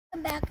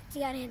Welcome back to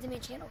the Handsome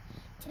Man channel.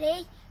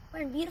 Today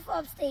we're in beautiful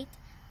upstate,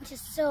 which is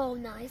so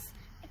nice.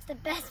 It's the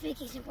best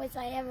vacation place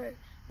I ever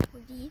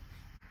would be.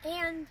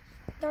 And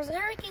there was a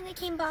hurricane that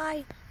came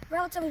by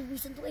relatively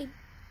recently,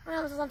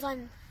 around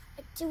sometime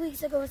like 2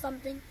 weeks ago or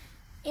something,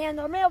 and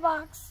our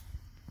mailbox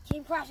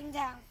came crashing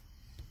down.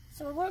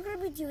 So what we're going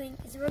to be doing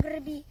is we're going to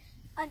be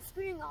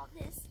unscrewing all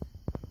this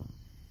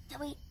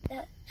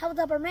that held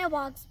up our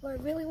mailbox for a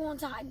really long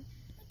time,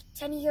 like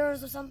 10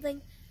 years or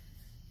something.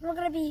 We're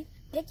going to be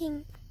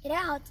picking it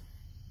out,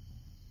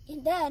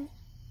 and then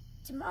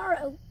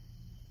tomorrow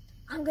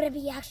I'm going to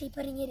be actually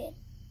putting it in.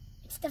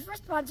 It's the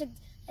first project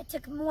that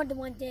took more than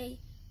one day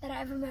that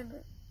I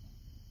remember.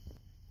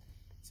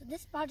 So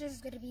this project is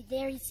going to be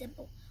very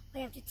simple. We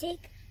have to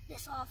take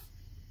this off,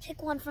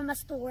 pick one from a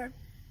store.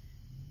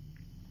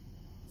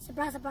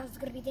 Surprise, surprise, it's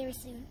going to be very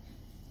soon.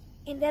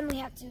 And then we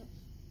have to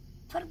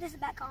put this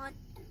back on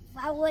and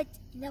follow it,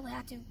 and then we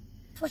have to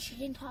push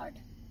it in hard.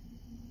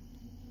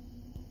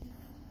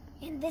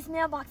 And this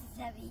mailbox is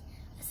heavy,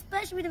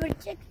 especially the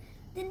chick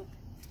didn't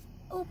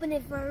open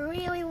it for a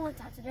really long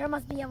time, so there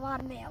must be a lot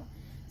of mail.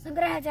 So I'm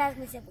going to have to ask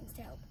my siblings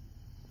to help.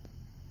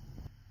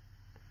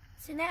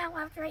 So now,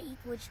 after I eat,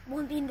 which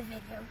won't be in the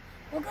video,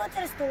 we'll go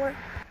to the store.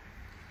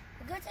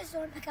 We'll go to the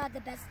store and pick out the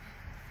best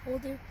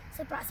folder.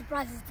 Surprise,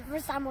 surprise, it's the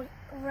first time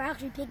we're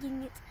actually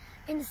picking it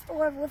in the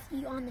store with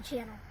you on the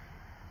channel.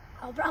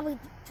 I'll probably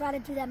try to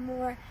do that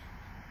more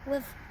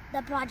with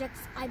the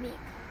projects I make.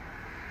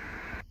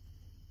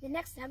 The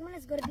next segment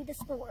is going to be the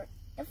store,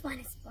 the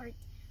funnest part,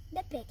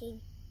 the picking.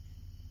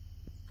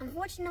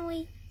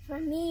 Unfortunately, for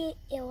me,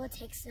 it will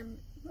take some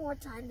more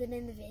time than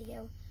in the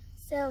video.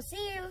 So,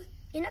 see you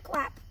in a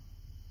clap.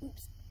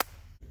 Oops.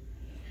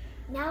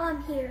 Now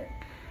I'm here.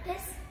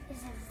 This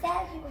is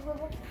exactly what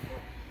we're looking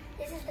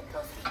for. This is the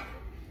posting.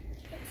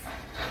 It's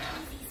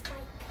an easy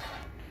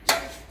spike.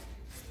 Just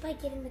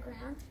spike it in the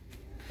ground,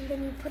 and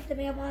then you put the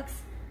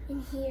mailbox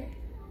in here.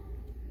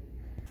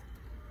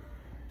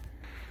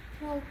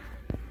 Well,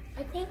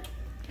 I think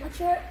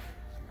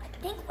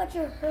what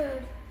you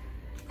heard,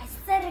 I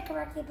said it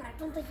correctly, but I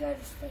don't think you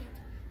understand.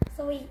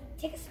 So we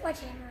take a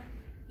sledgehammer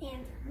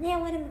and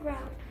nail it in the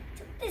ground.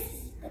 So this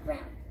is the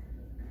ground.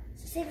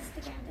 So say this is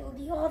the ground, it will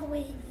be all the way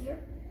in here.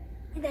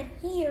 And then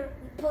here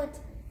we put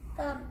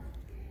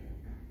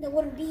the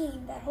wooden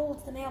beam that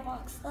holds the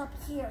mailbox up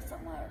here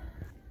somewhere.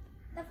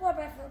 The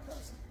 4x4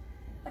 post.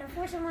 But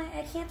unfortunately,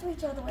 I can't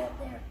reach all the way up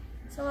there.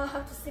 So I'll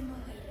have to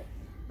simulate it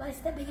by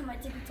stepping on my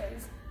tippy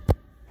toes.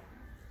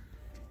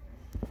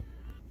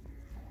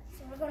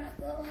 We're going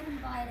to go ahead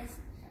and buy this.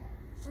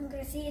 I'm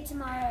going to see you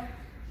tomorrow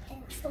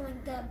and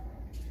installing the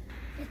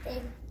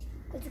thing.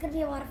 It's going to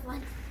be a lot of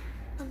fun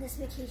on this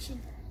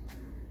vacation.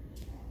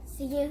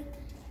 See you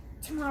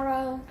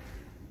tomorrow.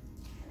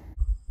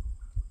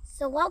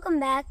 So welcome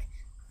back.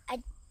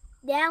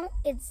 Now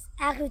it's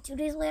actually 2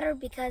 days later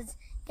because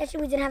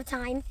yesterday we didn't have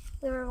time.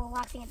 We were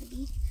relaxing at the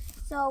beach.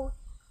 So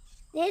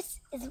this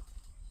is,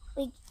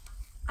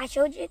 I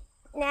showed you,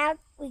 now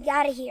we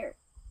got it here.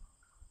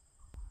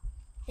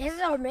 This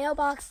is our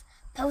mailbox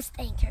post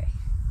anchor.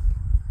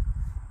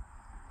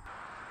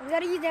 We're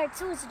going to use our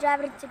tools to drive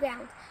it into the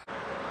ground.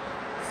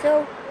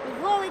 So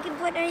before we can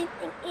put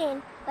anything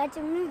in, we have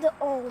to remove the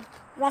old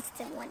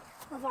rusted one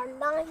of our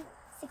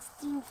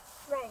 9/16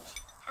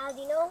 wrench. As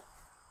you know,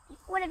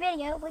 before the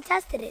video, we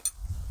tested it.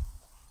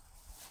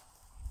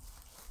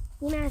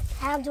 You know,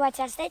 how do I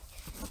test it?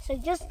 So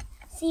just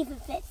see if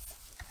it fits.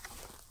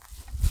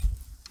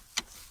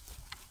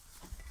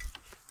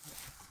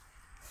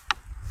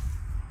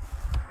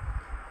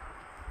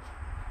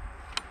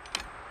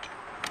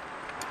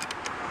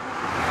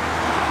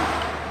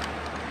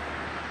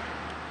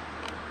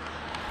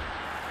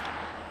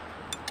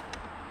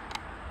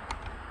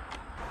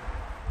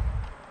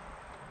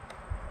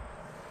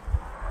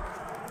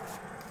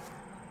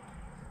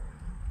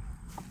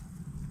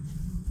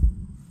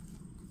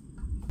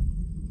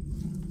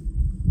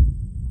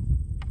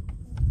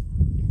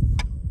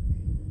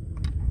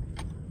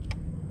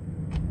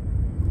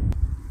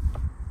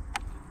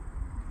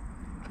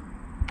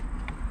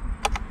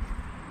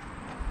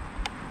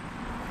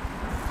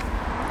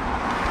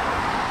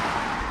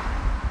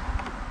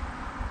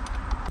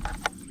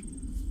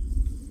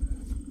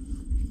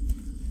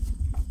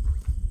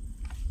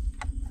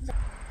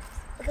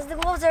 Because the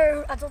gloves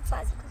are adult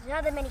size, because there's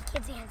not that many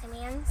kids' hands.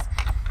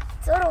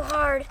 It's a little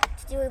hard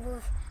to do it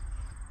with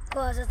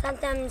gloves, so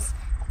sometimes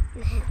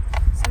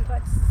some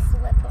parts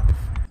slip off.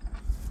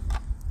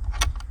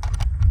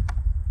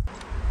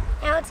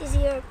 Now it's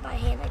easier by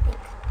hand, I think.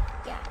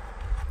 Yeah.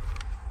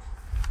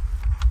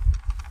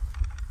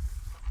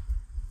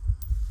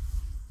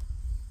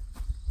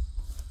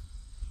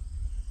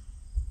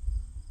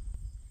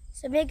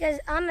 So because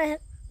I'm a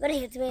little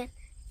hands man,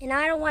 and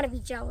I don't want to be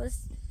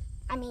jealous.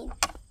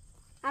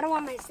 I don't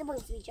want my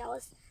siblings to be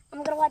jealous.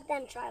 I'm going to let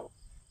them try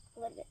a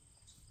little bit.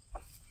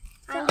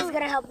 I'm just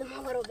going to help them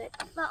a little bit.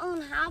 But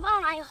how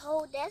about I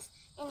hold this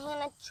and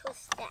Hannah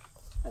twist that?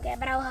 Okay,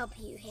 but I'll help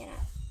you,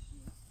 Hannah.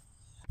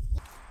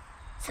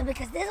 So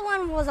because this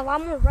one was a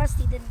lot more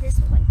rusty than this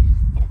one,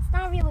 and it's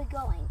not really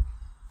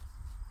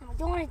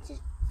don't want it to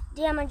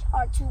damage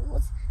our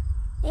tools,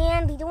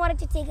 and we don't want it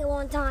to take a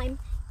long time.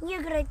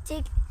 We're gonna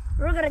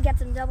get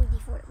some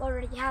WD-40. We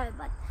already have it,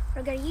 but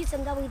we're gonna use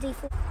some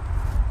WD-40.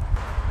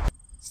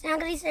 So now I'm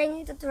gonna be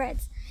setting the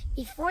threads.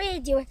 Before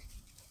you do it,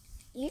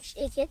 you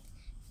shake it.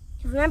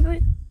 And remember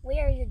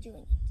where you're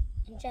doing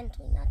it, and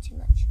gently, not too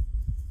much.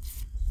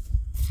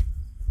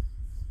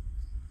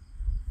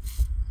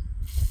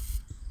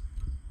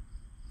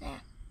 Yeah,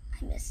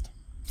 I missed.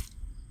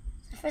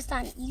 It's the first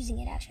time using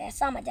it actually. I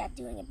saw my dad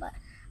doing it, but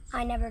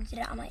I never did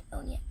it on my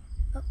own yet.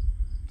 Oh,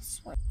 this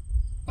one.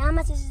 Now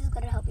my sister's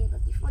gonna help me,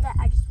 but before that,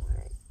 I just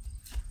wanted it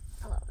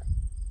a little bit,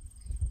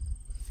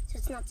 so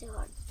it's not too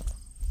hard.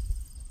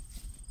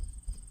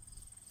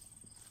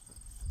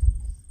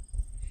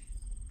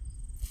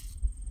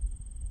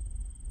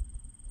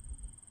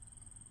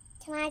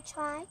 Can I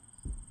try?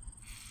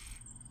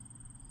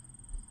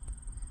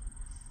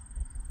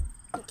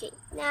 Okay,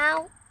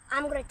 now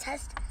I'm gonna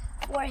test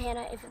for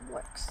Hannah if it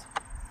works.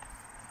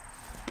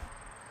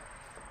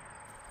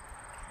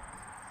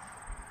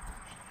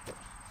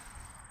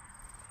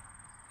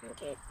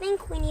 Okay, I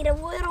think we need a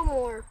little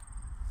more.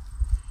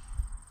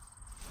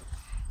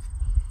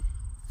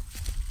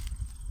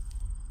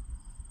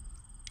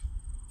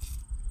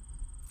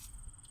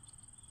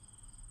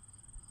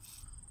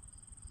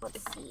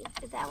 Let's see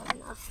if that was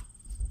enough.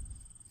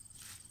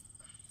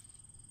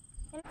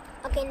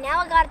 Okay, now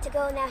I got it to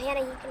go. Now,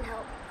 Hannah, you can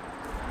help.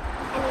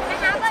 And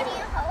how about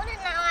you hold it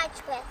now? I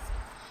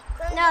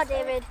twist. No,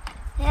 David.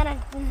 Hannah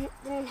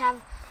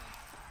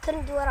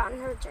couldn't do it on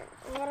her turn.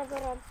 Hannah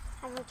gonna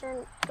have her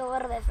turn go a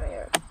little bit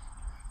further.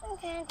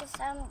 Okay, just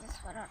what I'll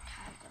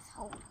try. Just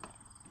hold it.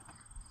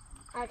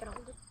 I can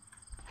hold it.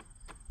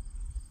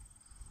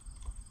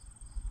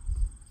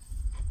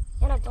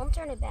 Hannah, don't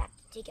turn it back.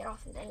 Take it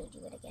off and then you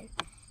do it again.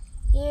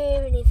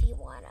 Even if you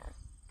wanna.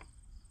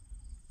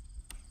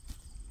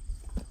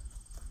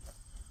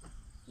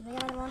 You bring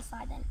it on the wrong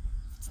side then.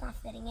 If it's not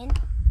fitting in,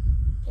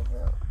 it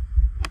will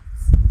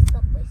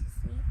someplace to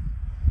see.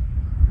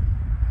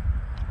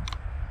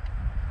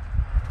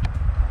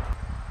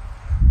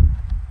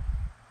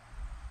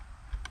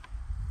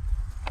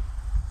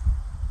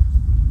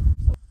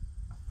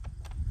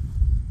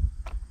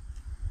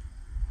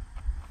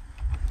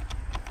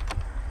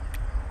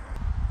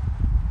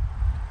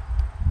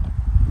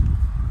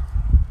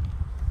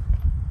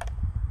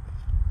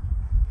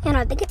 And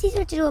I think it's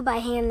easier to do it by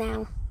hand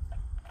now.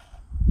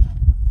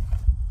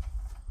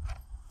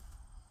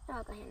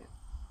 Oh, by hand.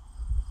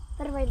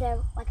 Put it right there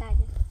like I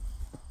did.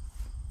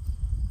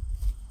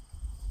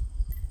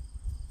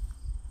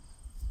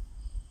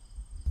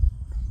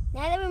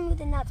 Now that we remove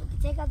the nuts, we can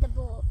take out the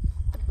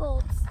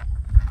bolts,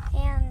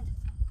 and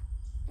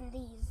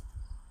these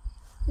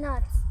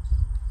nuts,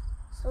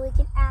 so we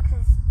can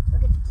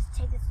just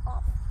take this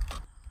off.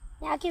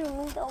 Now I can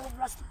remove the old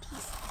rusty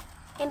piece,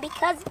 and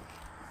because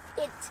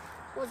it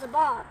was a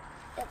box,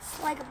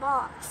 it's like a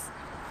box.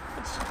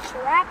 It's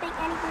trapping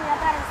anything that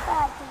got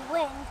inside through the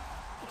wind.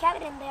 You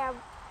kept it in there,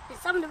 and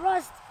some of the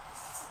rust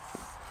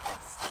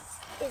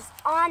is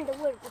on the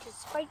wood, which is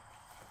quite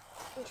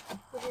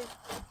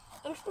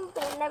interesting,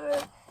 but I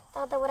never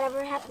thought that would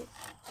ever happen.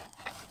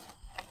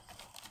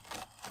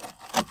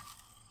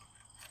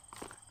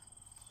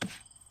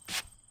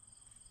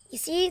 You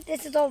see,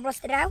 this is all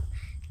rusted out,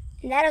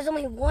 and that is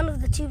only one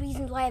of the two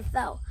reasons why it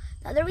fell.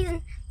 The other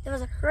reason, there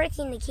was a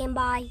hurricane that came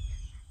by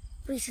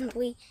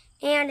recently,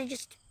 and it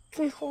just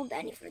couldn't hold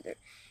any further.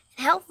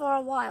 It held for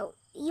a while,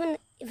 even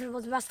if it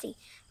was rusty,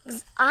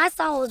 because I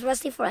saw it was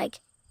rusty for like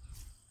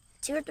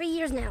 2 or 3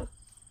 years now.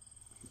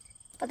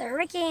 But the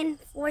hurricane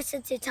forced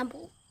it to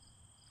tumble.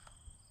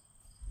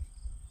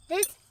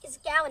 This is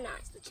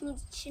galvanized, which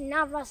means it should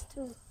not rust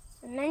through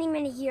for many,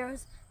 many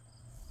years,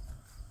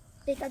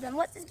 because then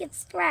once it gets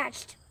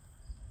scratched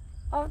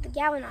off the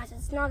galvanized,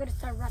 it's not going to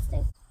start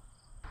rusting.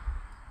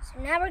 So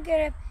now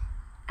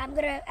I'm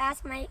gonna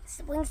ask my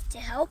siblings to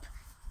help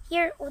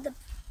here with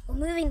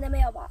moving the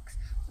mailbox.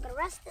 I'm gonna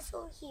rest this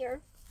over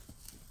here.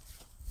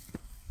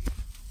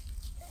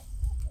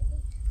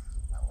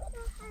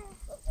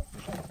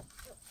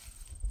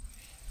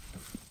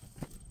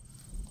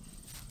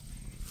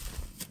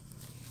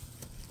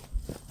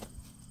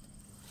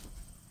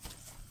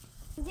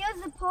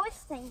 There's the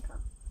post anchor.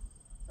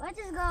 Let's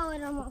just go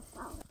and almost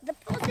follow. The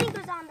post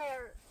anchor's on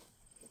there.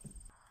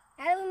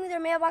 Now that we move their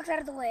mailbox out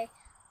of the way,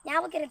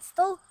 now we can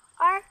install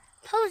our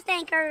post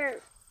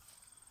anchor.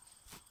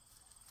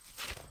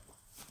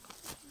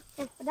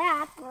 And for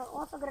that, we're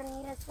also going to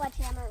need a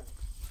sledgehammer.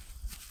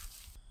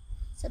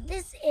 So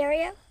this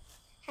area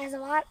has a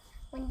lot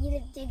when you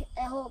need to dig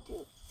a hole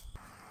through.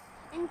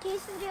 In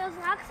case the video is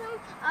awesome,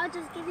 I'll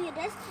just give you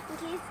this in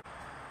case.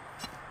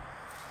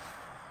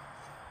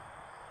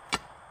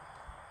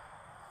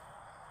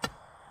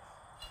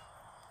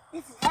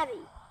 This is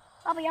heavy.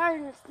 Probably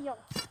iron or steel.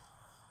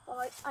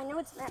 Well, I know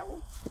it's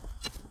metal.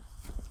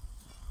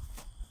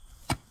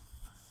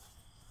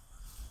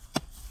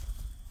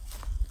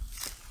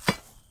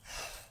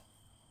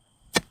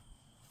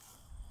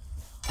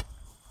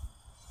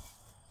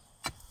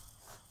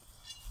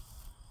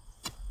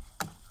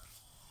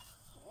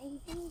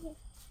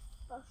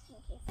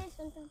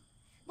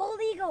 Bald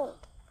eagle.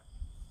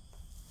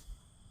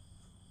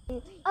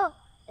 Oh,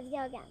 let's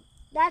go again.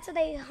 That's what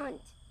they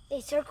hunt.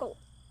 They circle.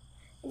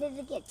 And then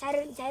they get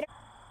tighter and tighter.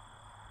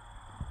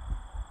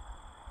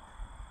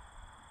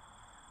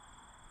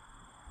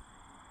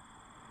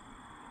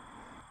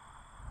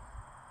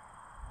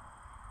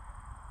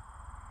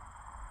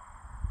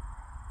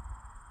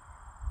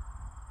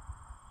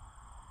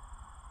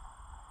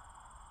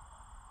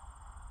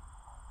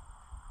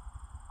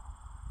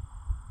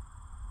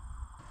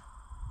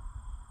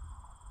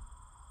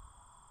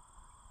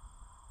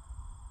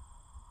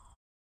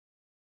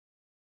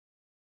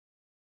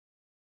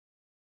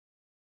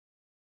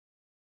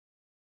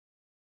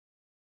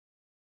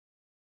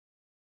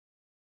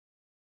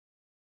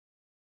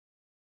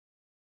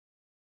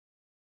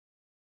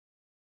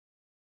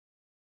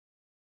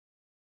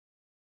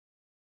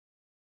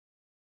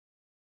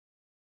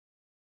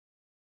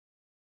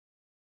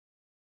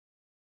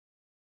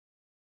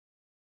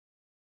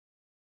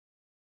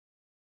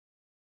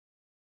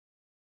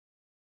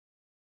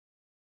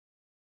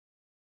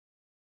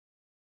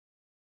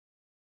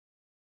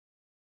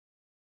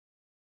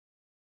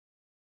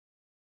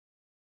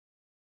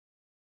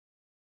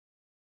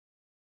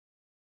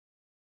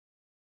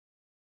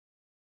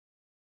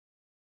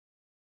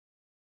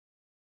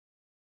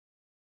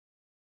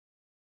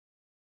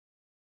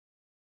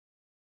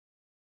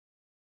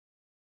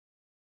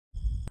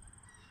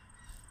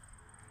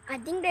 I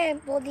think the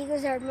bald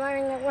eagles are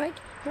admiring their work,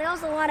 and they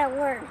also want to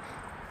learn.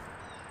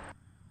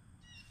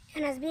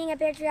 And as being a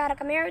patriotic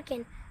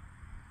American,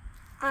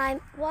 I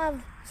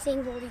love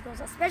seeing bald eagles,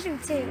 especially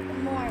too,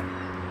 more.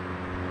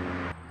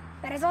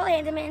 But as all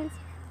Andamans,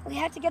 we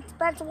have to get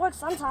back to work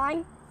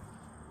sometime.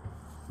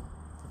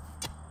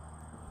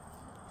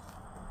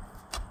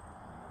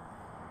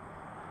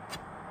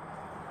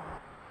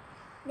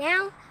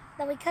 Now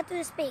that we cut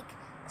through the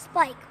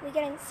spike, we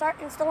can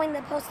start installing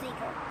the post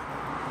anchor.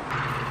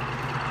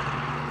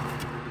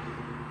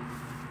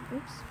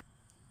 Oops.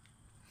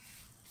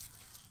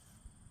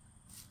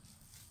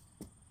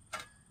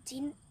 Do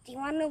you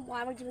want to know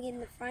why we're doing it in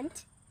the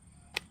front?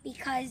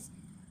 Because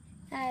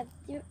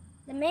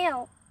the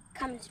mail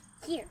comes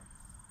here.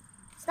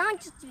 It's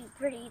not just to be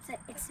pretty,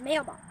 it's a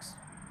mailbox.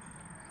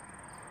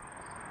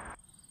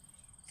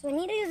 So we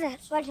need to use a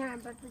sledgehammer,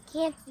 but we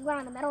can't do it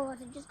on the metal, or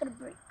it's just going to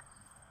break.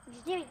 We're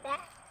just doing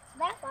that. So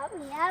that's why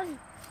we have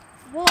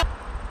wood.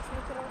 So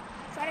we can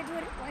try to do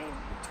it right in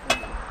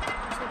between.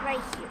 So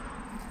right here.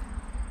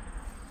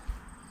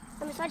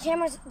 On the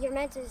sledgehammers, you're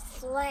meant to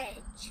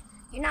sledge.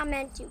 You're not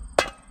meant to.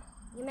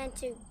 You're meant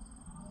to.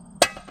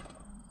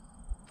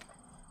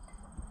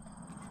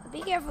 But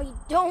be careful, you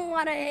don't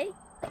want to hit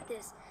like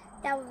this.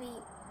 That would be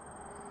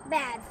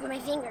bad for my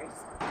fingers.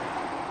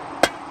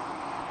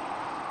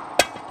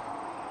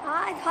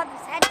 I thought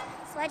the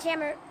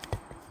sledgehammer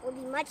would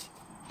be much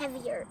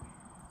heavier.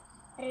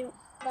 But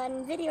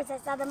in videos I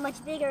saw them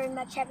much bigger and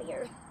much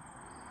heavier.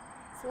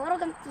 So I'm a little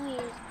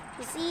confused.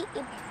 You see,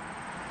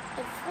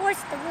 it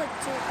forced the wood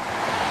to go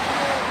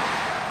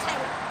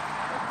tighter,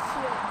 like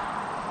here,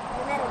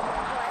 the metal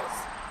was.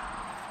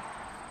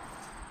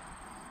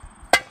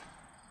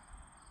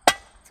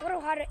 It's a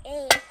little harder to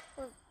aim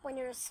when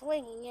you're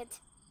swinging it.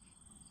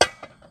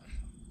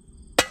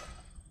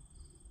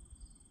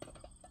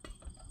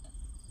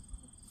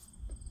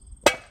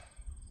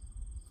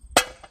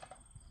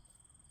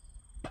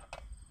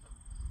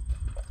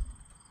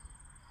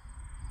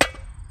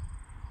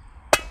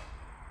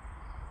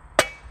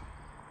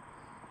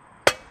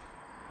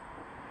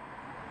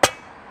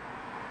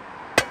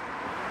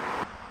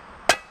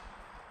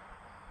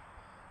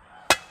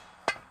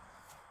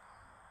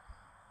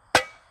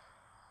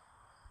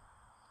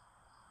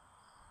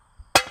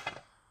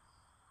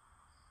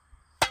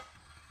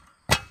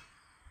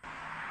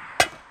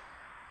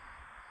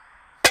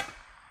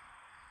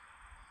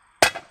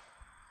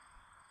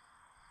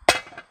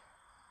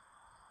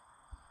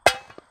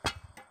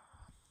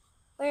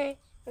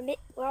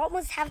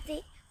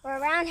 We're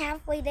around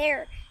halfway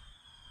there.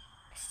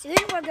 Soon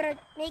we're gonna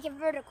make it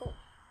vertical,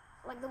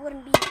 like the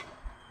wooden beam.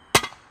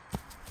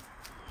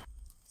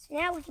 So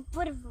now we can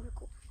put it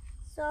vertical.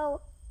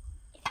 So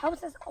it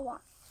helps us a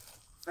lot.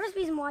 First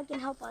reason why it can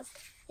help us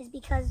is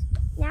because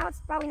now it's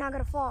probably not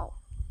gonna fall.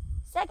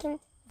 Second,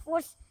 the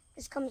force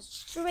just comes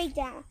straight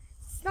down.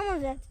 Some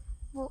of it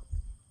will,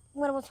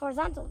 when it was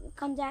horizontal, will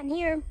come down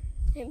here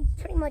and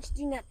pretty much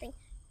do nothing.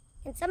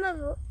 And some of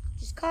it will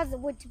just cause the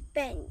wood to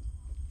bend,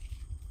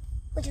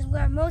 which is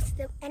where most of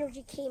the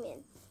energy came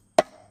in.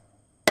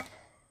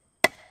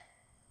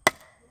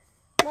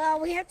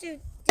 Well, we have to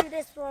do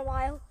this for a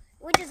while.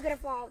 We're just gonna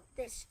follow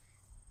this.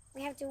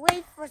 We have to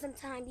wait for some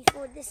time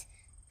before this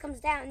comes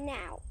down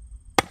now.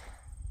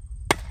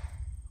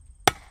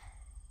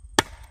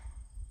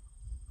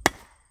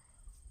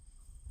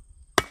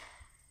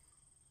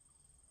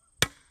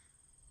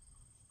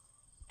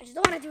 I just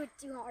don't want to do it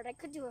too hard. I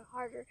could do it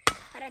harder,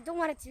 but I don't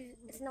want it to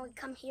snow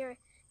come here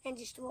and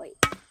destroy it.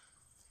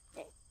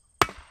 Okay.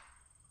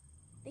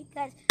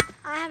 Because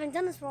I haven't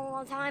done this for a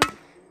long time.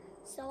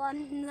 so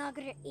I'm not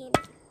good at aiming.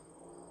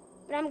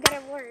 But I'm good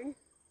at learn.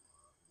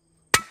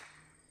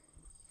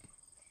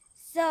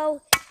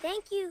 So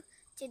thank you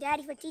to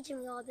Daddy for teaching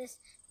me all this.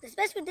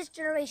 Especially with this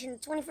generation, the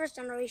 21st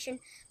generation,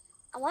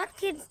 a lot of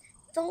kids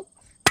don't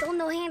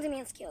know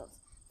handyman skills.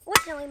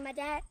 Fortunately, my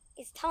dad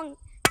is telling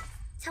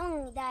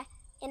me that,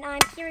 and I'm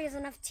curious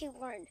enough to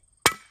learn.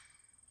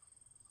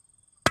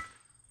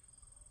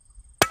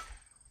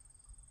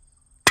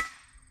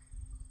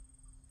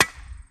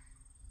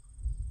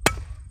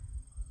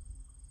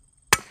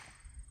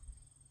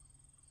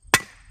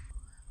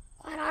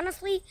 Quite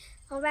honestly,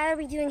 I'd rather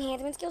be doing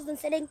handyman skills than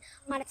sitting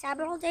on a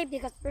tablet all day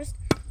because first,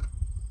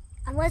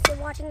 unless they're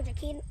watching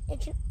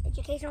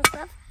educational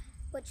stuff,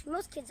 which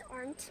most kids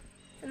aren't,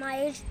 from my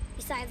age,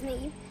 besides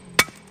me,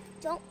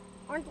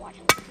 aren't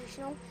watching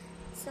educational.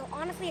 So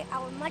honestly,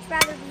 I would much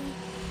rather be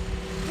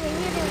doing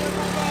handyman work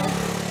all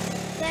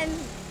day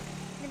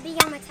than being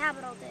on my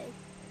tablet all day.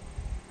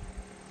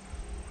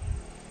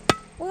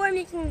 Or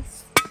making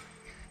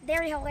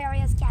very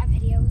hilarious cat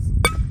videos.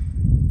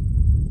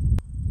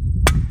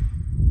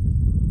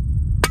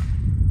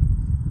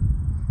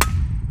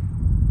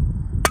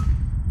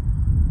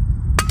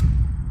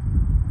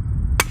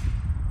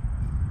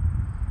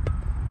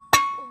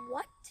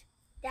 What?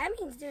 That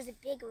means there's a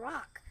big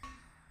rock.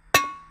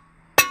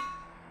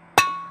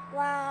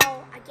 Wow,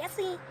 I guess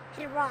we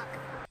hit a rock.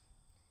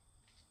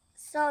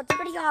 So it's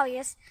pretty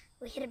obvious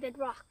we hit a big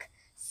rock.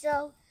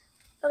 So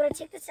we're going to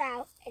take this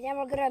out, and then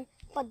we're going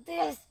to put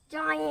this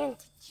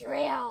giant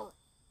drill.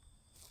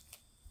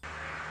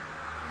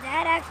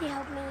 That actually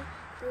helped me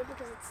do it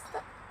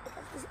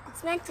because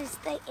it's meant to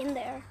stay in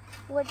there,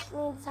 which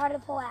means it's hard to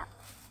pull out.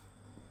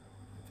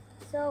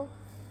 So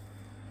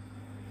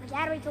my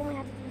dad already told me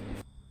how to do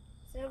it.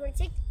 So we're going to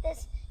take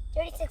this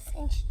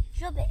 36-inch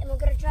drill bit, and we're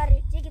going to try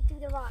to dig it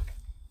through the rock.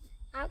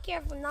 I don't care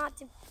if we're not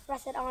to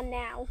press it on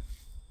now.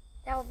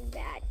 That would be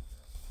bad.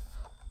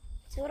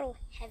 It's a little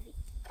heavy.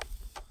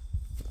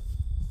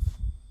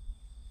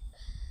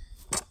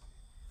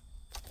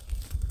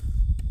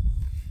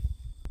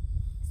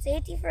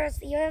 Safety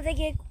first, even if they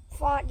get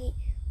foggy,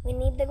 we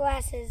need the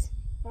glasses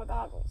or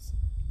goggles.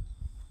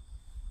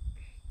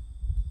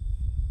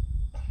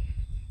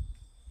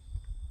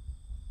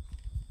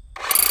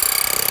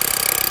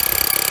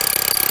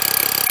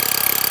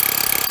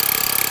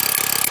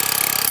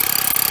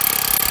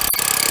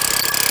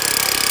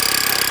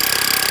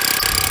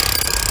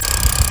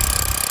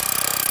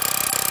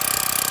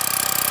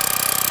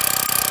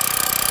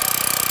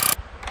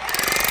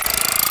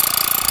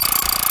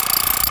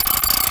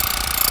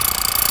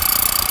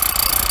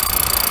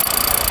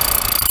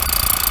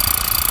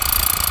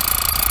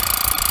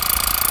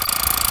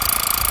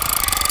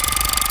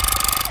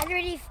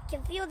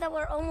 Can feel that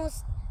we're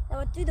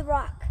through the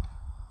rock,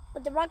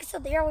 but the rock is still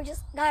there. We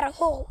just got a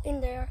hole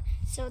in there,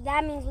 so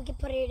that means we can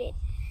put it in.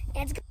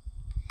 And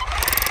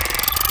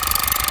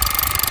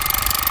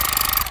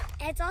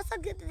it's also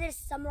good that there's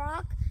some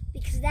rock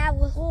because that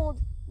will hold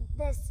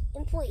this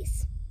in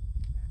place.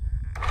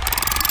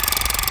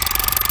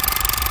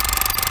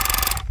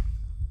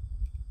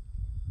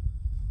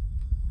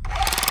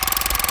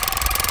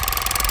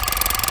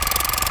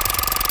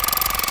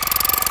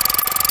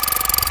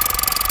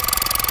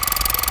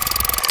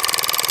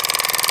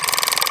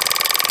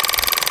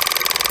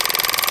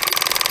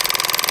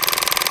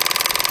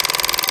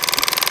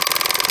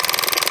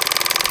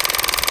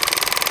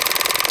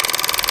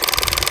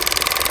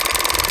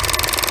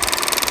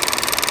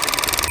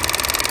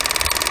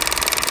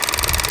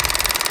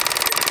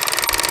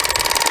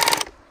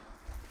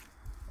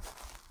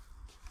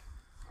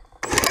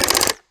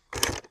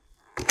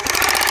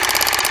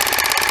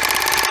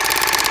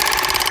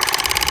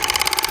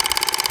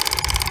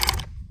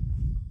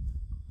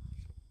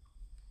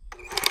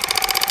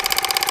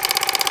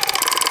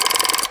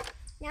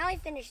 Now we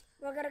finished.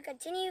 We're going to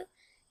continue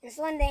and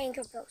slide the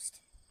anchor post.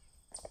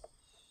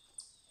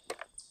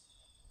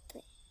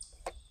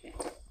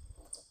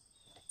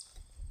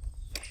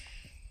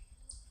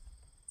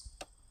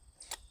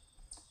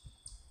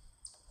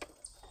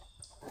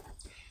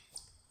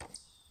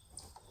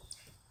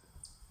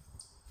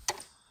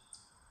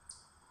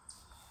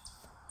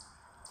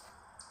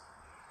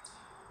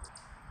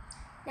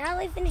 Now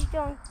we finished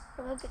drilling,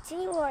 we will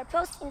continue our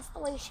post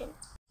installation.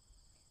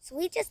 So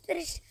we just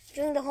finished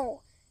drilling the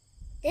hole.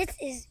 This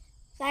is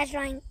flash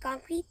drying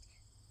concrete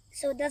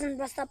so it doesn't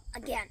rust up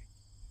again.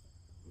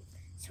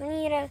 So we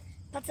need to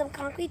put some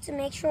concrete to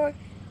make sure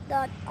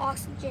the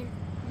oxygen,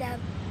 the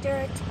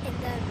dirt, and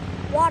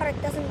the water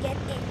doesn't get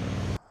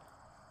in.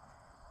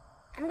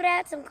 I'm going to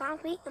add some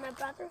concrete, and my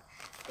brother,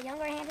 the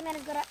younger handyman,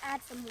 is going to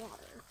add some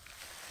water.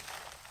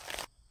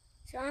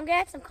 So I'm going to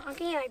add some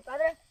concrete, and my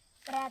brother is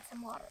going to add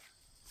some water.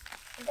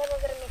 And then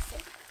we're going to mix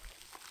it.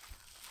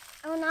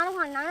 Oh, not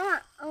one.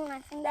 Oh,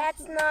 I think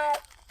that's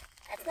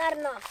not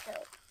enough,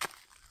 though.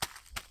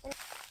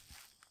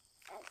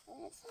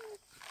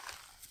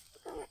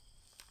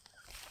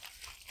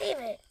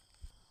 David.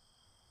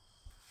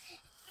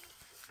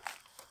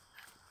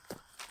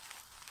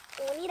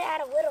 We need to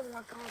add a little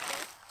more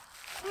concrete.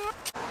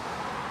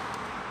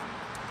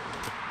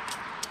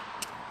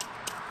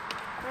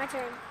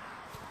 turn.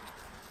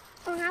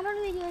 Oh, how about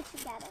we do it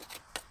together?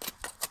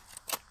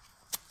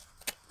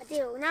 But dude,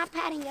 we're not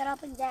patting it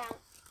up and down.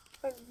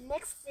 We're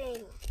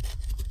mixing.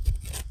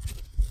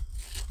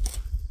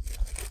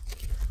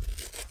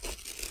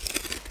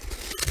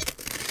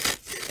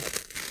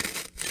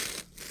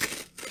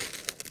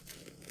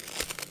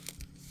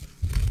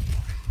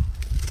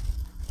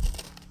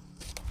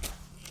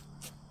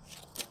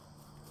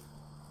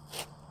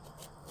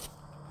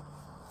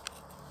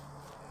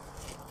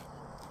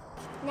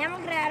 Now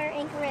we're gonna add our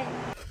anchor in.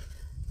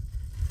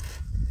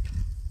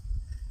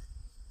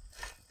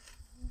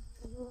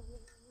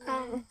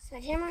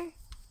 Sledgehammer?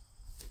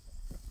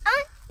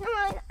 No,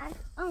 I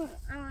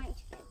want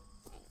to.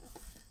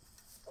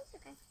 It's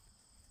okay.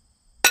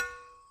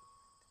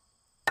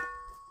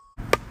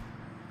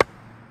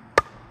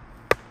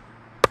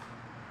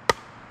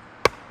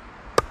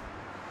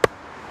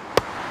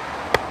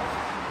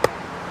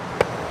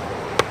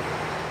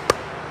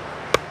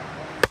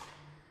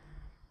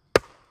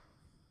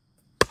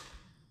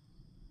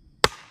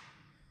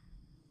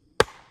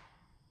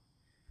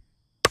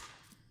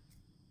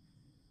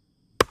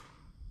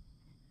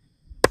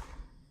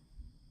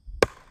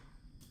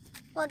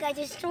 Look, I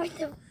destroyed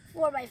the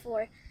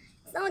 4x4.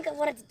 It's not like I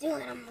wanted to do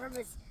it on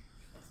purpose.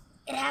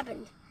 It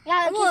happened.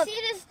 Yeah, And you look,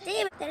 see this?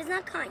 David, that is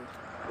not kind.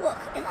 Look,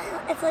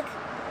 it's like,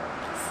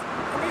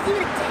 there's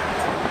even a dent.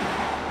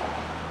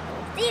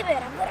 David,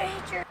 I'm gonna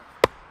hit your...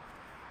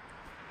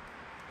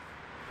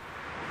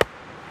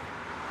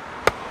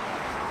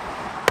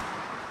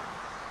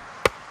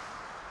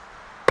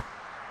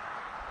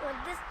 Look,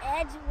 this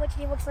edge, which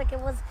looks like it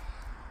was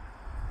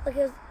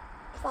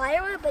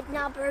firewood, but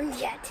not burned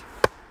yet.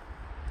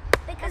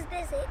 Because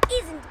this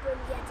isn't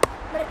burned yet,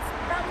 but it's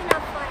probably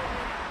not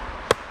firewood.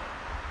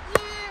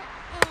 Yeah,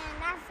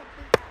 and that's the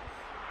peacock.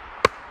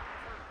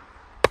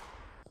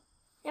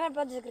 Yeah, my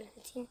brother's a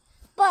good team.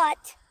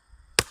 But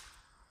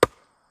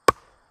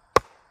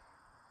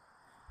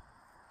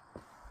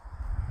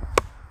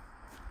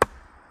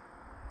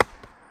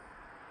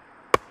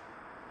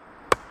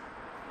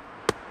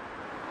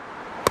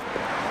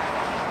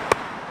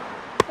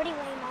pretty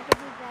lame, I could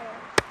do better.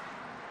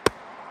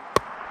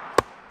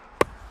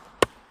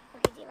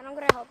 Okay, David, I'm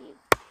gonna help you.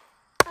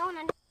 Oh,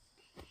 no.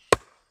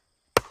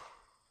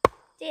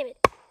 David,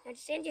 I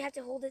understand you have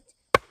to hold it.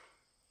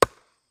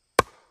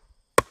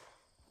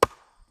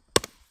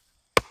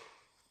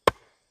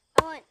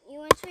 Oh,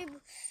 you actually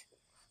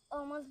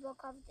almost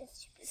broke off this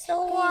stupid.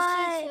 So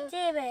what,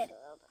 David?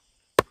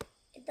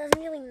 It doesn't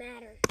really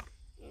matter.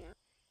 You know.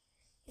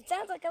 It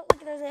sounds like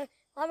there's a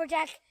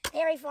lumberjack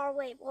very far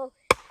away. Well,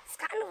 it's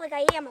kind of like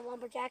I am a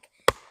lumberjack,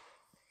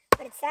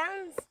 but it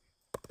sounds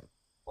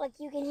like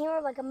you can hear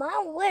like a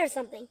mile away or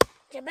something.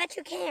 Which I bet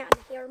you can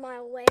hear a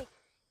mile away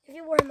if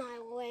you were a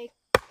mile away.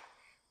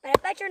 But I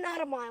bet you're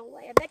not a mile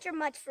away. I bet you're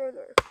much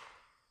further.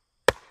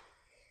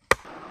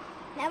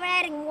 Now we're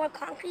adding more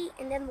concrete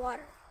and then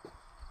water.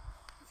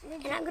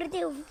 And I'm going to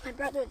do my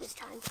brother this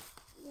time.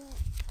 Yeah.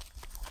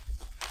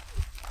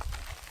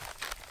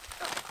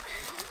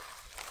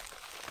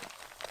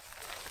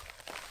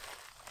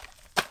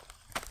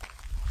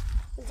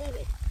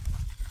 David,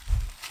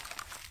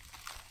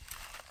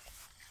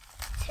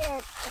 tear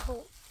the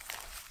hole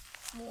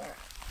more.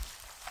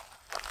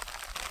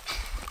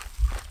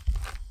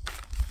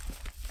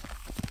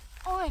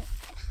 Oh,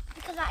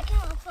 because I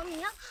can look from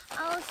here,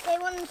 I'll say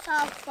when it's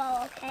all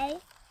full, okay?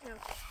 No.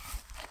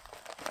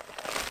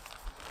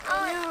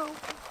 Oh, no.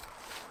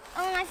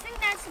 Oh, I think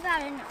that's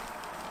about enough.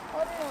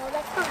 Oh no,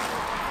 that's not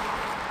enough.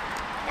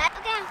 That,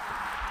 okay.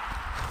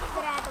 He's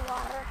going to add the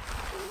water.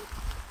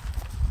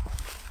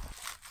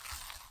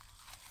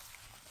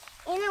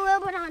 And a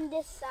little bit on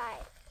this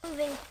side.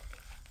 Moving.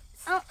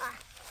 Oh,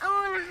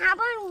 how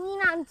about we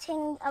not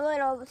change a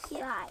little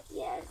side?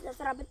 Yes, that's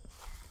what I was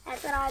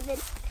going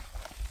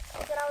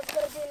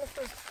to do in the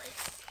first place.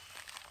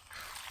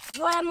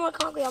 Before I add more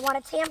concrete, I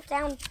want to tamp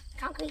down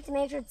concrete to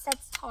make sure it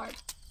sets hard.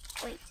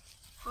 Wait,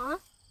 huh?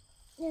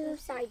 No,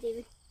 sorry,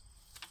 David.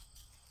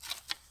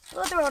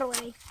 We'll throw it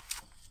away.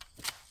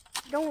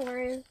 Don't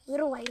worry,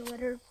 little white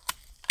litter.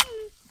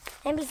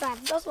 And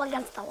besides, it's also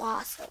against the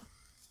law, so.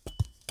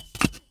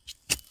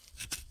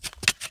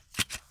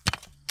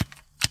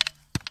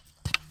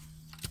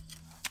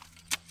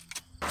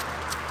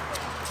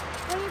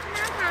 Well, you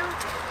cannot count.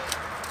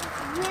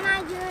 You and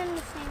I do it in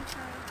the same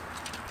time.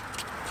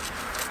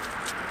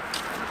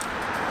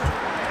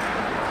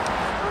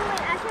 Oh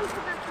wait, I can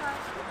put that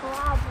charge. Well,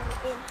 I'll put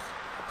it in.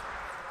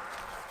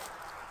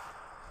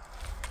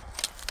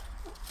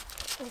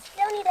 We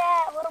still need to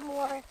add a little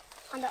more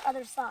on the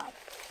other side.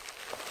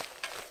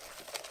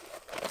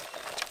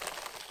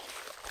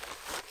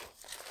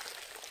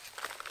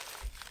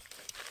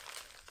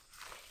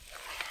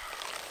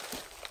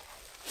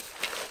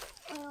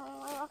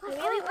 We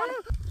really want to...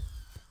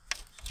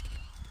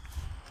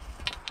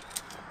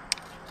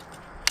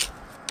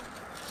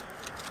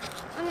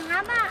 And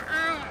how about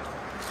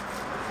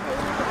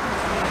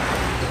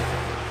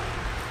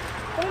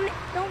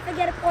Don't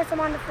forget to pour some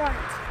on the front. I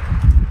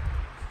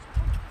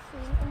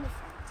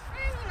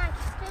mean, I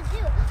can still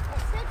do.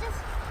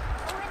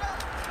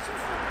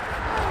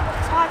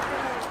 hot for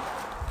him.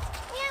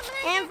 Yeah, but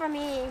And for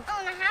me.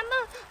 Oh, now how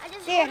about I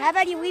just... Here, how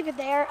about you leave it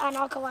there and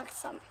I'll collect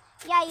some.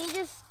 Yeah, you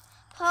just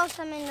pour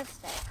some in the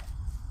stick.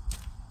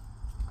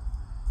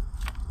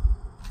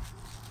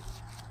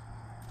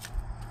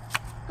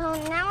 Oh,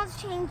 now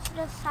let's change to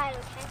the side,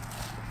 okay?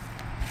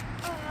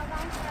 Oh, now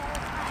down to the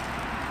other side.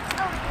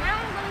 Oh, now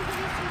I'm going to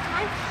give you some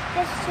time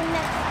just to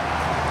mix it.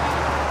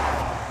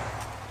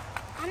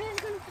 I'm just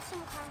going to put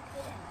some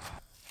concrete in.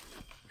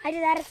 I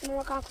just added some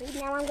more concrete.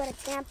 Now I'm going to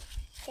tamp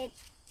it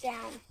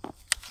down.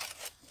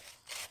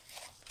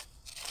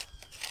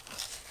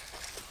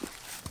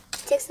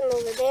 Take some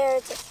over there,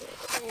 take some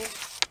over there.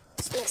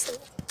 Just mix them.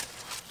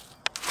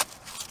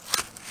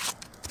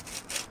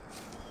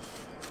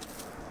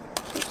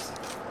 Oops. This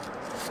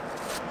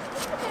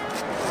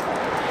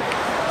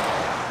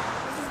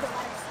is the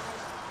water side.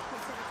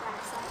 This is the dry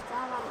side. So I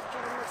want to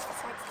try to mix the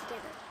sides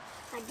together.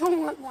 I don't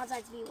want one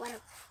side to be wet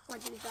or one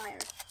to be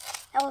drier.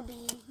 That would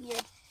be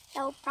weird.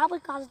 That would probably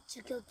cause it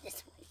to go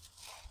this way.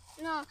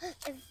 No,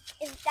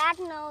 if that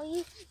no,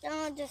 you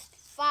don't just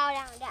fall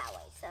down that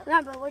way. So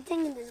Remember, we're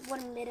taking this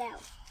wooden bit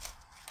out.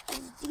 I'm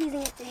just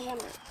using it to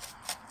hammer.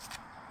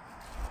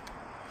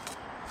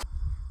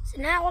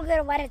 So now we're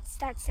gonna let it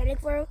start setting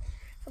for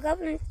a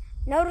couple minutes.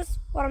 Notice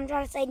what I'm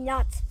trying to say,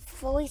 not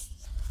fully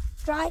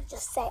dry,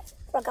 just set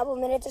for a couple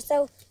minutes or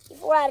so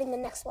before adding the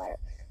next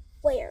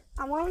layer.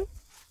 I want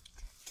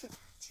to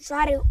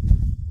try to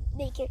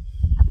make it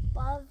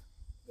above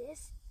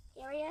this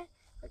area,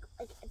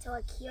 like until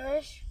like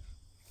here-ish,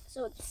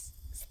 so it's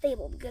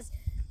stable because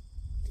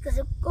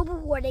of global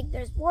warming,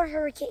 there's more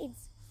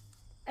hurricanes.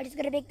 I'm just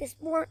gonna make this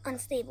more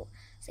unstable.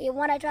 So you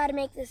want to try to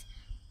make this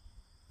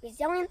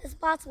resilient as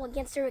possible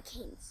against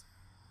hurricanes.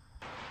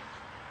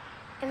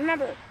 And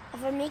remember,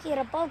 if I'm making it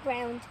above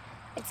ground,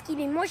 it's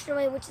keeping moisture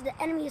away, which is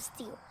the enemy of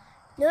steel.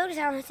 Notice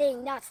how I'm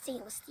saying not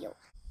stainless steel.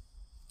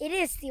 It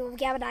is steel with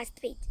galvanized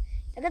plate.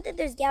 Now, good that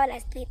there's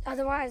galvanized plate,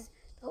 otherwise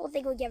the whole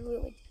thing would get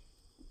ruined.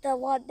 The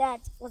one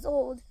that was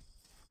old.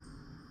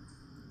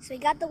 So we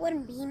got the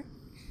wooden beam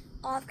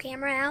off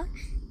camera out.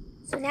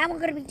 So now we're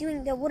going to be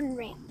doing the wooden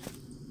ramp.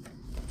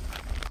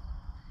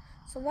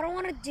 So what I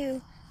want to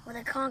do with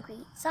the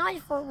concrete, sorry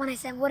for when I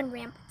said wooden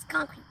ramp, it's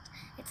concrete.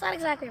 It's not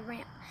exactly a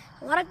ramp.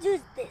 So what I do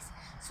is this,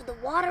 so the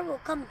water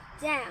will come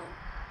down.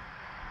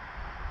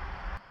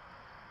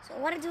 So I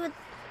want to do it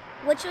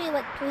literally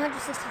like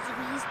 360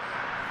 degrees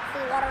for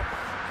the water.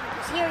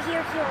 It's here, or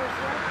here.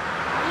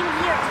 And even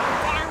here, it's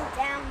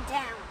down,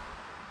 down.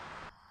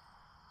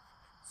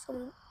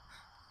 So,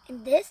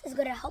 and this is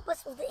going to help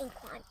us with the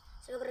incline.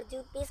 So we're going to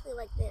do basically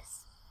like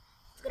this.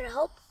 It's going to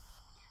help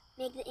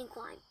make the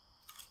incline.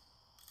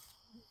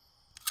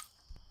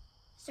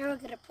 So we're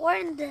going to pour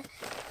in the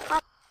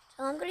cup.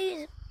 So I'm going to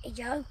use a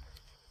jug.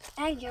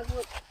 And a jug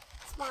looks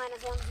fine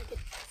as long as you can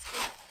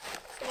scoop.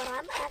 So what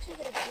I'm actually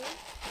going to do,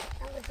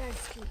 I'm going to try to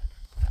scoop.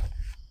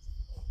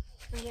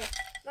 Right here.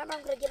 Remember,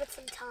 I'm going to give it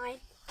some time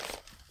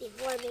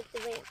before I make the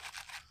ramp.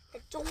 I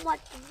don't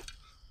want to,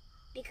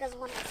 because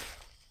when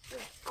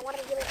I want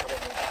to give it a couple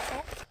minutes to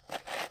set.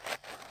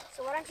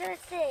 So what I'm trying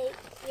to say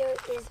here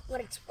is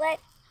when it's wet,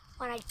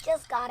 when I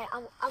just got it,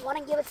 I want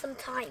to give it some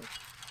time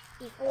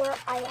before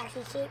I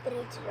actually shape it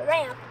into the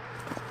ramp.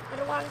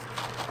 Otherwise,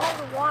 all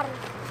the water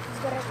is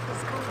going to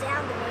just come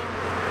down the ramp.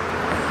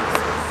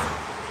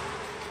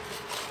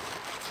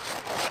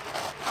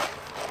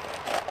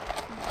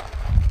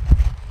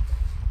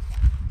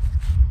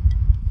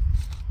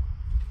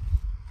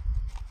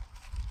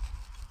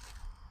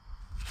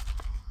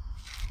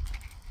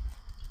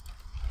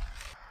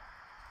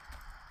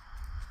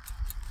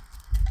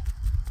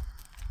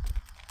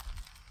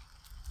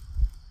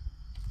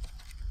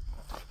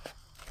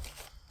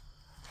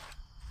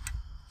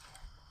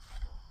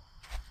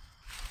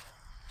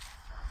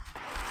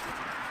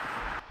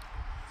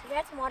 So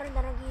add some water, and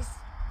then I'll use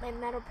my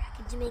metal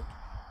bracket to make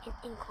an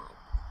incline.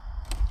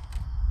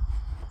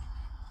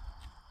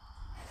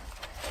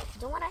 I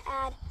don't want to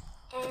add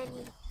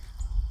any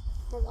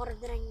more water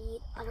than I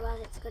need, otherwise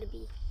it's going to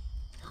be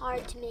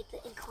hard to make the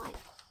incline.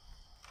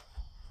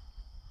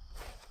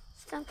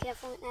 So I'm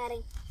careful in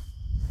adding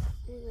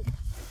like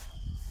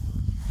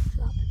a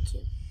drop or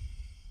two.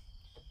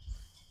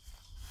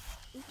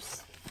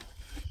 Oops.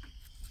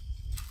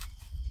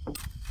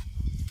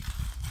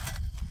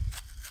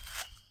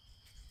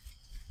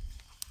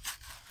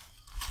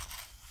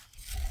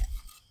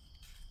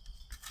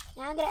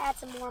 Now I'm going to add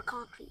some more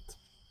concrete.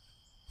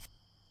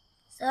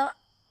 So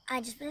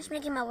I just finished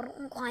making my little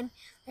incline.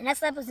 The next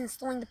step was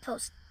installing the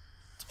post.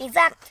 To be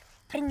exact,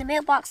 putting the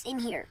mailbox in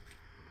here.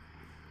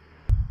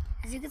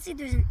 As you can see,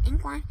 there's an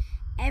incline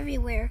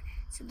everywhere.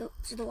 So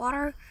the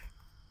water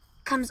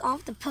comes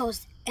off the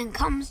post and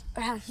comes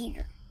around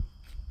here.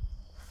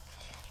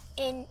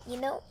 And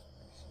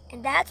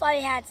and that's why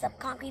we had some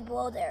concrete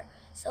below there.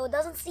 So it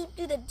doesn't seep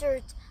through the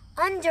dirt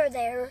under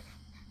there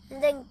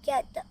and then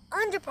get the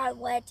under part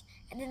wet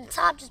and then the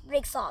top just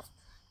breaks off.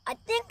 I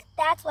think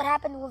that's what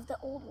happened with the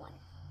old one.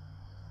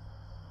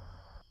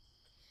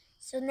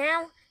 So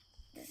now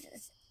this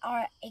is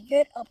a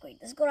good upgrade.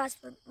 This is going to last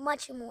for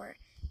much more.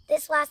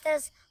 This lasts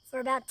us for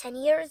about 10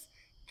 years,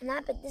 and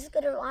I bet this is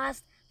going to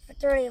last for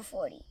 30 or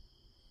 40,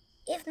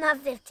 if not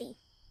 50.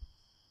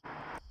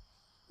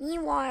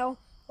 Meanwhile,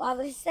 while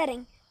this is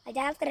setting, my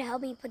dad's going to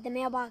help me put the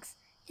mailbox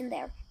in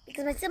there.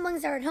 Because my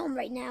siblings are at home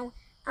right now,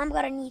 I'm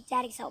going to need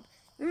Daddy's help.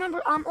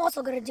 Remember, I'm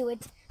also going to do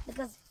it,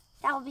 because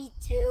that would be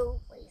too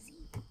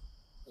lazy.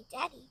 Hey,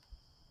 Daddy.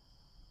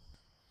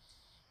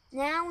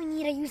 Now we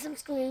need to use some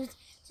screws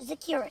to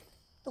secure it.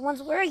 The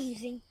ones we're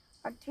using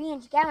are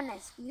 3-inch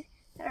galvanized screws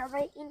that are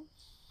right in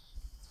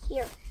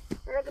here.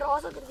 We're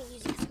also going to be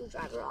using a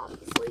screwdriver,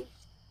 obviously.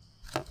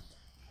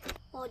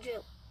 Or a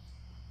drill.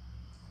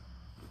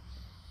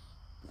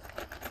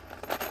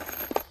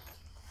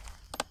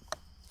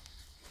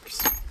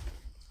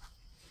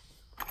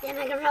 Then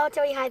I can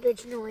relatively high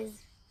pitch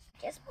noise.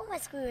 Just put my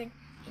screw in,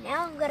 and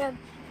now I'm going to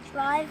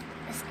drive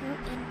the screw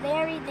in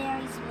very,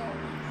 very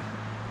slowly.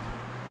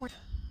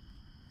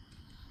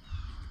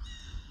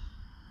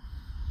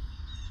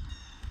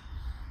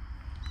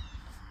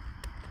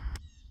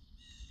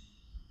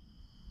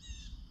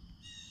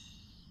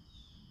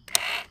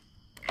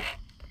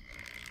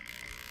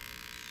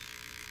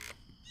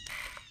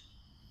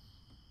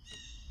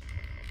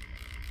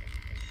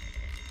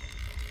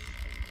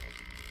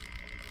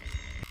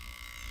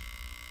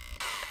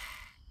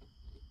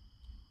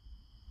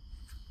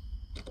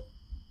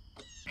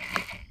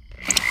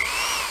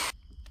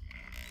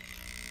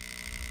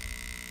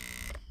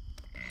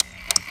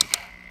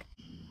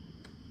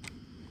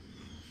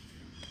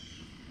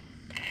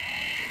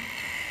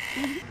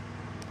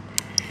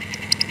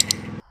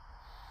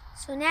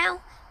 So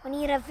now we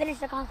need to finish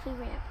the concrete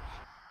ramp.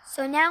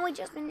 So now we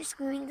just finished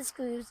screwing the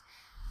screws.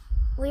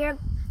 We are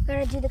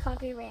going to do the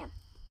concrete ramp.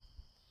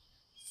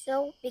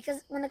 So,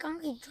 because when the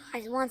concrete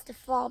dries, it wants to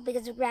fall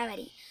because of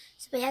gravity.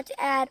 So we have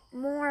to add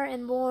more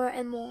and more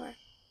and more.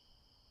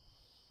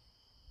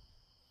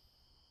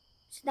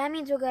 So that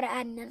means we're going to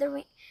add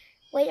another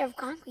layer of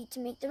concrete to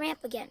make the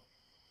ramp again.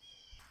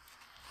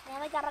 Now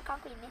we got our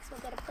concrete mix. We're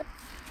going to put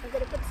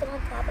some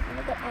on top, and then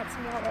we're going to add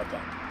some water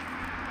again.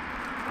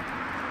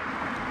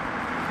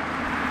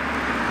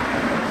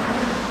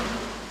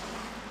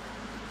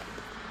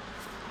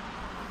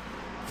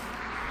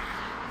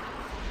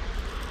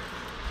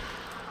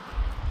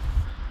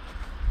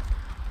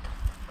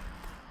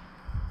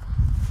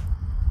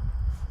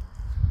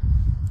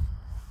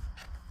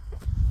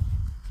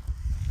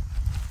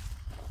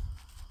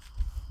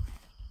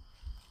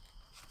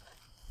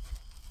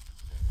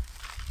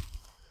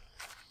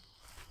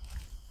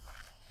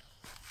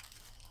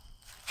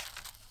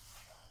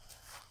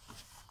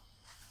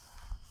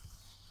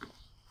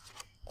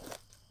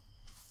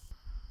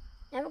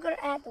 Now we're going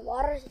to add the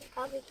water so the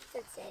concrete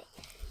can set.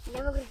 And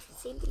then we're going to do the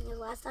same thing as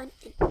last time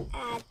and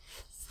add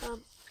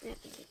some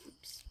ramping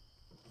hoops.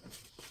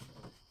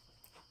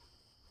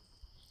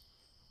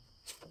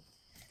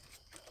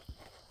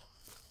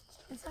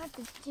 It's hard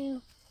to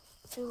do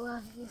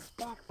this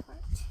back part,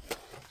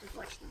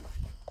 unfortunately.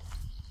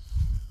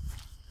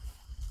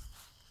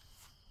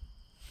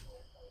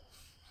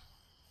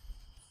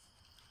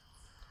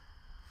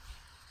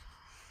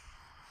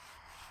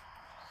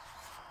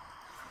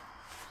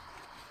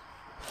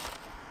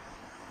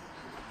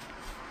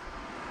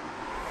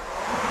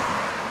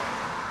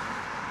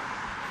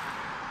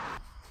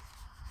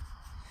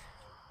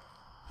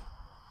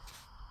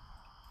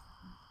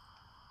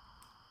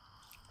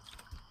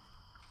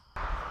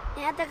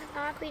 Now that the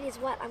concrete is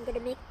wet, I'm going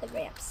to make the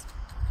ramps.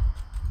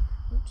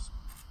 Oops.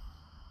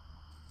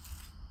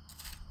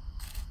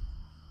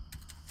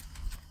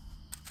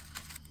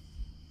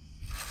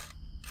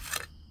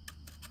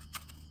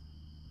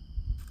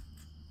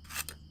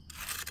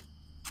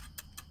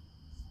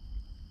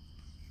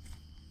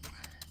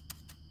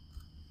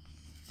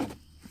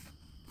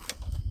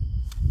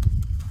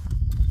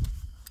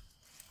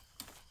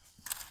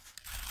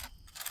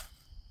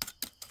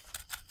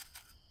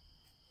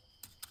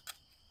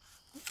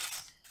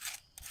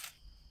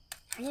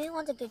 I really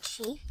want a good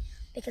shape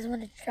because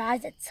when it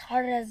dries, it's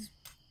hard as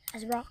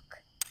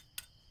rock.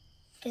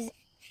 Because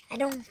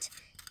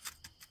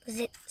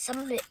some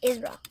of it is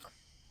rock.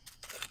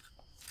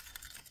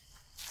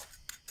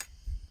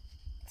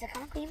 It's a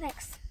concrete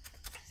mix.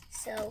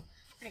 So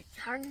when it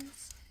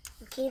hardens,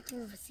 you can't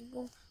move a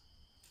single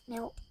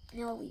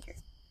milliliter.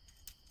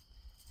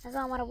 That's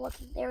why I want it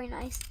working very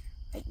nice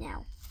right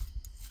now.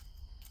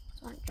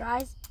 So when it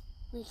dries,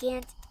 we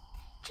can't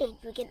change.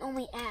 We can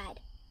only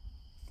add.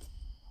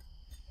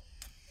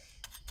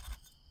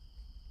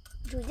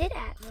 We did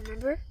add,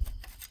 remember?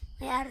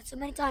 We added so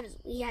many times.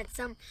 We had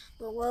some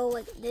below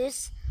like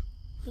this.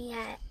 We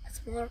had a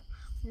smaller,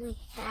 we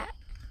had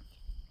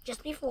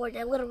just before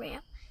the little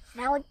ramp.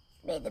 Now we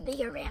made the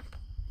bigger ramp.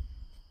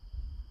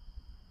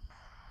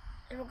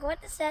 And we're going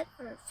to set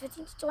for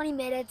 15 to 20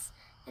 minutes,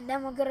 and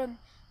then we're gonna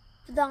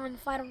put on the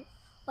final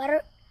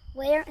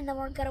layer, and then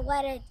we're gonna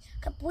let it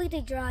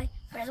completely dry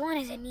for as long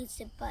as it needs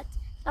to, but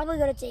it's probably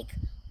gonna take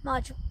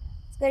much.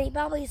 It's gonna be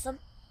probably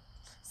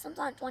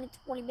sometime 20 to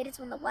 20 minutes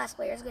when the last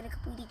layer is going to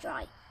completely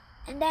dry.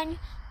 And then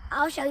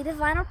I'll show you the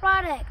final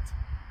product.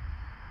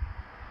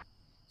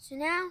 So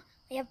now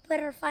we have put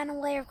our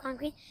final layer of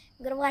concrete.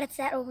 I'm gonna let it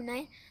set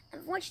overnight.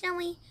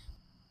 Unfortunately,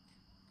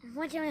 I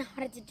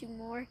wanted to do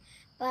more,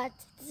 but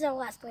this is our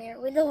last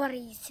layer. We don't want to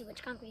use too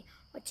much concrete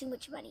or too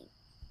much money.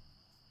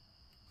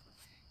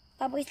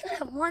 But we still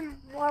have one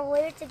more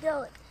layer to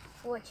go,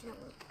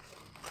 fortunately.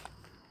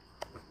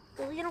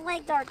 Because we don't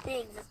like dark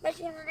things,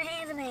 especially in the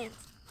hands of ants.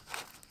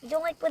 We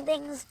don't like when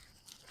things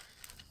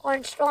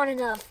aren't strong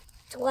enough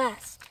to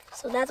last.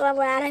 So that's why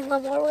we're adding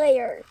one more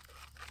layer.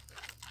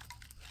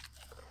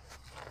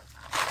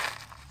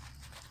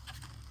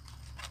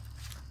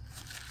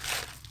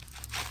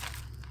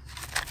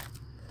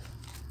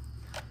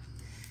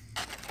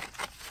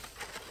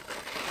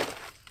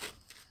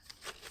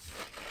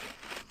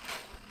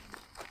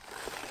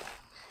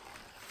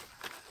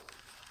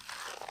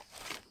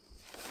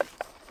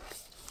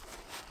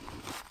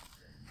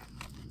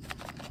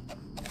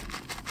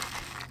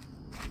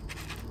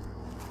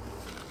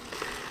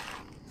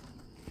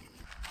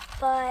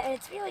 But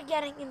it's really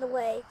getting in the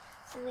way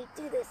when we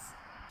do this.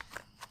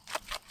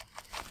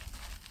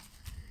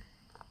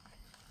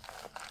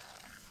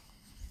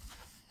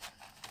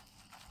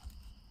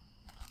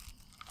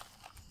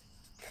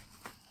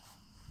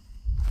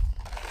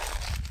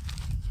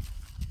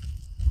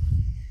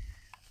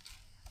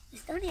 We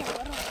still need a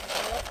little bit,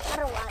 not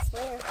a last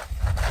layer.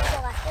 It's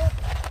the last layer.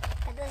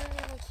 That doesn't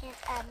mean we can't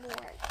add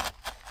more.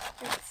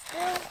 It's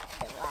still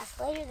the last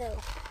layer though.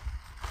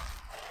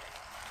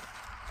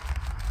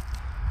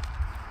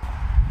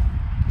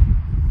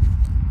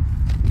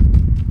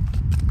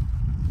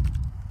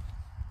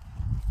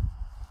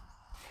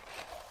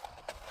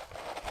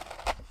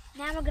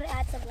 Now we're going to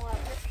add some water.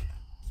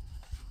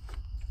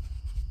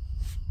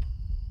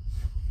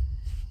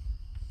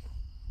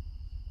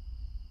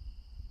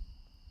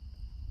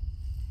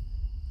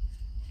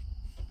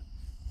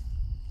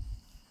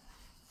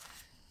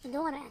 I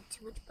don't want to add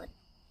too much, but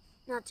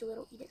not too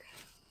little either.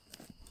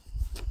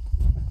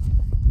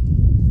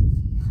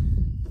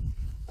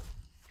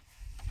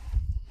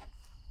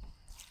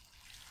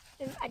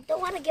 And I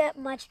don't want to get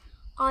much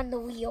on the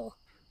wheel.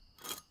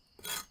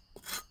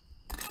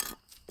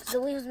 The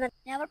wheel's meant.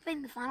 Now we're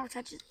putting the final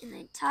touches in the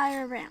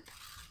entire ramp.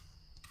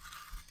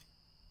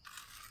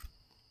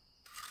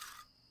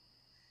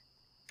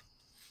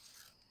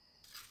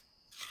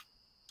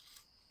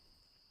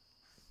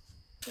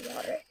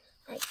 Water.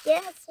 I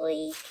guess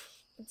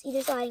it's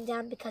either sliding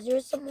down because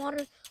there's some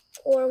water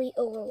or we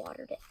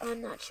overwatered it. I'm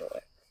not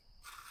sure.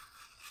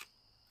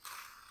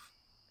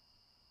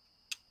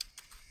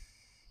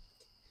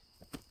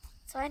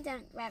 Sliding down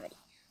in gravity.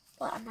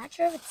 But I'm not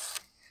sure if it's,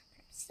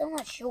 I'm still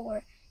not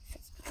sure if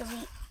it's because we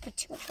put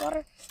too much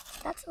water.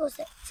 That's supposed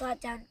to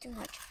slide down too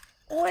much.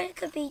 Or it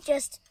could be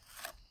just,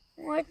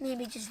 or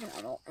maybe just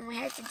normal. And we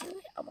had to do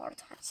it a lot of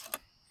times.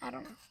 I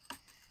don't know.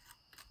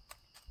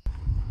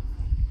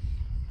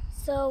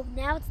 So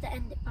now it's the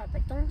end part,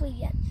 but don't leave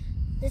yet.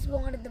 This is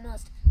one of the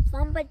most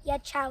fun but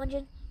yet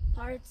challenging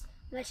parts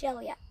of my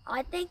channel yet.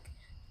 I think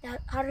the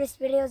hardest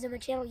videos in my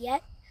channel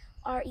yet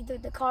are either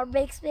the car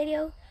brakes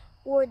video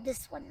or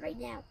this one right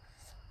now.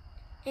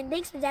 And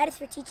thanks to Daddy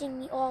for teaching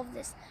me all of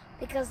this,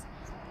 because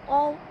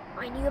all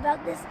I knew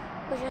about this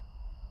was just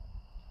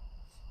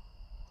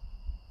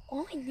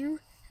all I knew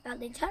about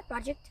the entire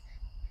project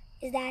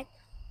is that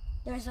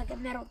there's like a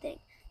metal thing,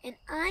 and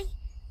I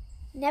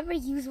never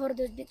used one of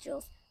those big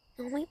drills.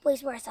 The only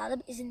place where I saw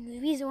them is in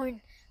movies or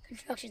in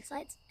construction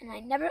sites, and I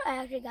never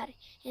actually got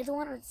a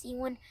one or see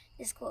one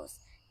this close.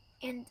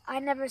 And I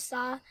never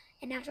saw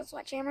an actual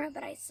sledgehammer,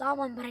 but I saw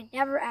one, but I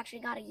never actually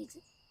got to use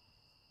it.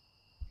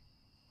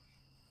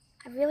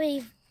 I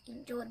really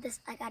enjoyed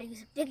this. I got to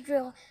use a big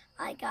drill.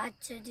 I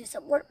got to do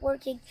some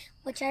working,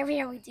 which I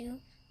rarely do.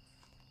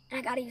 And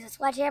I got to use a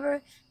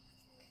sledgehammer.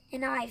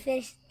 And now I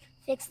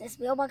fixed this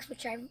mailbox,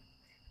 which I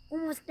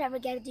almost never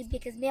get to do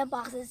because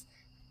mailboxes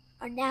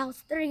are now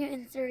sturdier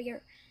and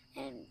sturdier,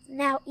 and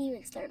now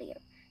even sturdier.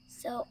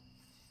 So,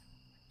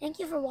 thank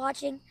you for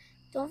watching.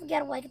 Don't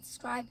forget to like and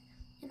subscribe,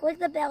 and click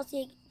the bell so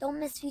you don't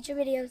miss future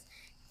videos.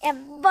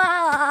 And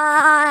bye!